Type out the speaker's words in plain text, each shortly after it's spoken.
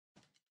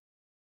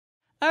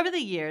Over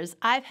the years,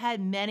 I've had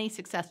many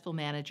successful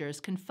managers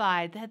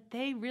confide that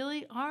they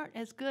really aren't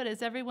as good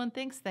as everyone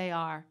thinks they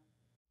are.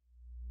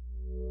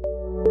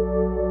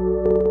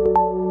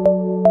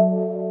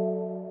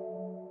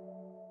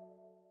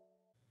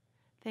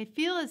 They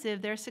feel as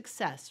if their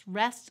success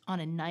rests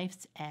on a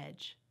knife's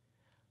edge.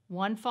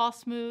 One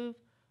false move,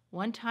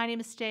 one tiny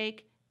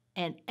mistake,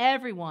 and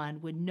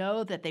everyone would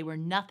know that they were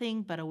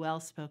nothing but a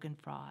well-spoken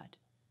fraud.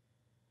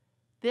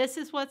 This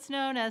is what's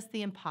known as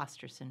the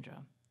imposter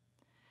syndrome.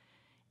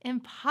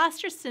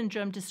 Imposter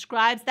syndrome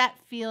describes that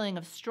feeling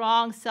of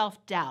strong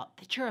self-doubt,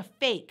 that you're a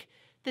fake,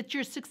 that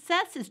your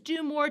success is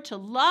due more to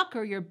luck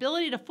or your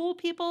ability to fool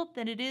people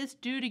than it is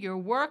due to your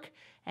work,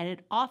 and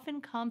it often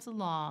comes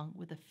along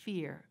with a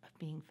fear of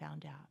being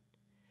found out.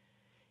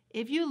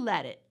 If you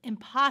let it,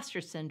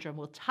 imposter syndrome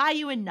will tie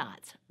you in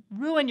knots,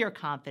 ruin your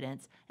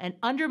confidence, and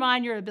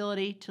undermine your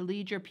ability to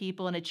lead your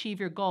people and achieve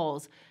your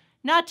goals,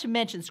 not to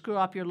mention screw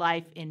up your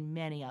life in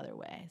many other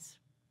ways.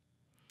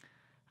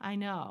 I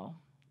know.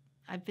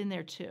 I've been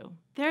there too.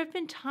 There have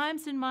been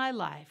times in my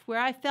life where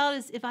I felt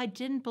as if I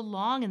didn't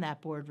belong in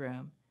that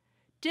boardroom,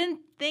 didn't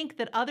think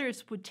that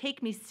others would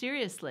take me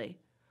seriously,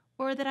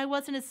 or that I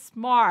wasn't as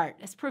smart,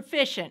 as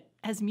proficient,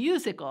 as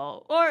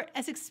musical, or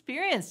as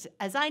experienced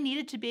as I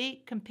needed to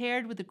be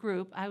compared with the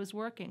group I was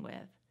working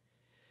with.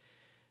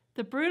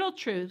 The brutal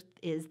truth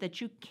is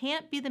that you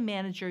can't be the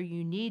manager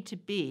you need to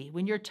be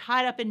when you're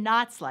tied up in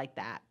knots like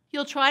that.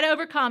 You'll try to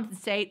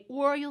overcompensate,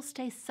 or you'll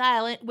stay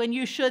silent when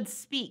you should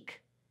speak.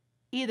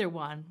 Either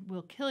one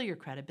will kill your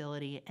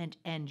credibility and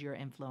end your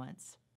influence.